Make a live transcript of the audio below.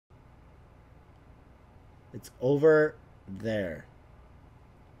It's over there.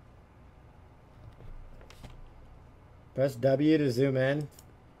 Press W to zoom in.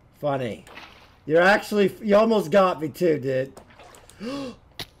 Funny. You almost got me too, dude.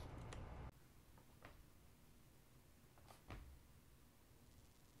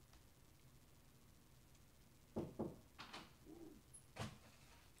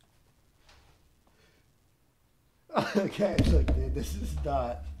 Okay, look, dude, this is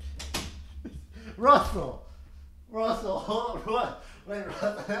not. Russell, hold on, what? Wait,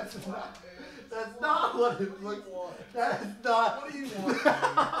 Russell, that's not what it looks like. That is not. What do you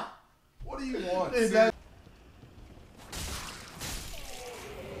want? What do you want? Dude, that...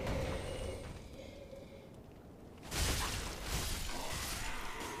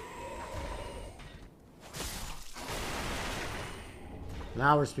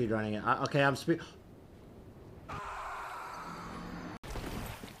 Now we're speedrunning it. Okay, I'm speed.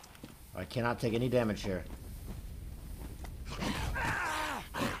 I cannot take any damage here.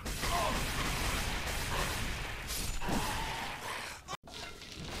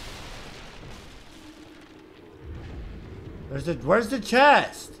 Where's the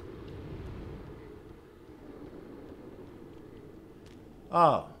chest?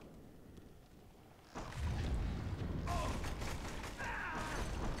 Oh.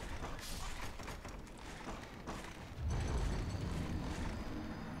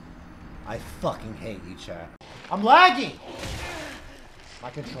 I fucking hate you, chat. I'm lagging! My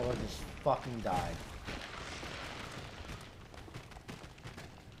controller just fucking died.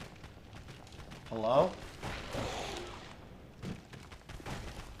 Hello?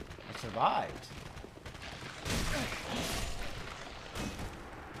 I survived.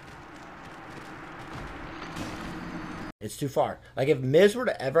 It's too far. Like, if Miz were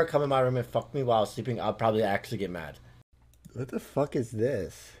to ever come in my room and fuck me while I was sleeping, I'd probably actually get mad. What the fuck is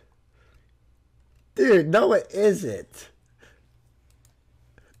this? Dude, no it isn't.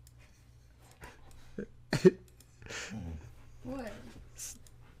 What?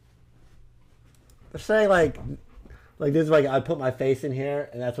 They're saying like this is like I put my face in here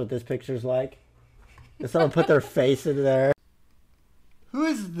and that's what this picture's like. Did someone put their face in there? Who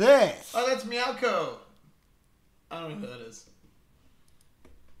is this? Oh, that's Meowco. I don't know who that is.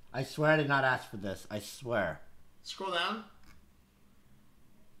 I swear I did not ask for this. I swear. Scroll down.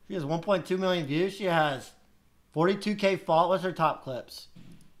 She has 1.2 million views. She has 42K follow. What's her top clips?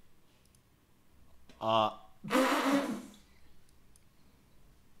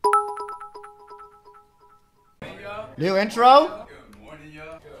 New intro? Good morning,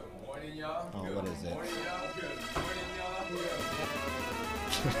 y'all. Good morning, y'all. Oh, what is it? Good morning, y'all.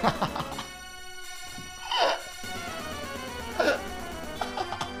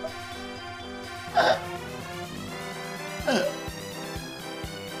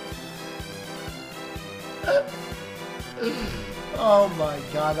 Oh my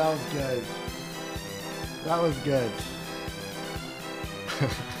god, that was good. That was good.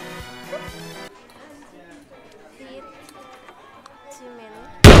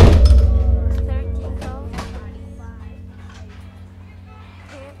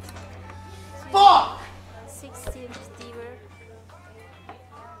 Fuck! 16 steamer.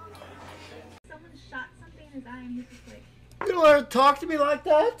 Someone shot something in his eye and he was like, You don't want to talk to me like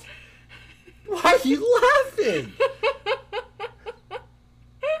that? Why are you laughing?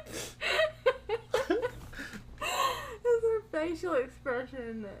 That's her facial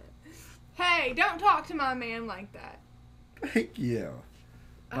expression. Hey, don't talk to my man like that. Thank you.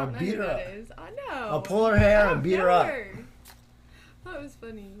 I don't know beat who her that up. is. I know. I'll pull her hair I and beat her up. That was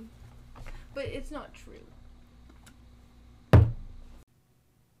funny. But it's not true.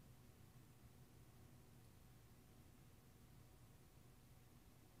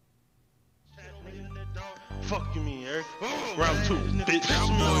 Fuck you mean, Eric? Round two, bitch.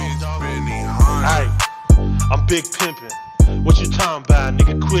 Aight, I'm big pimpin'. What you talking about,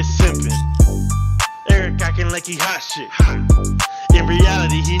 nigga? Quit simping. Eric acting like he hot shit. In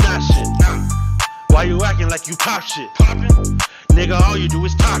reality, he not shit. Why you acting like you pop shit? Nigga, all you do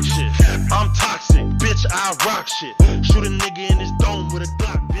is talk shit. I'm toxic, bitch, I rock shit. Shoot a nigga in his dome with a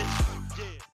Glock, bitch.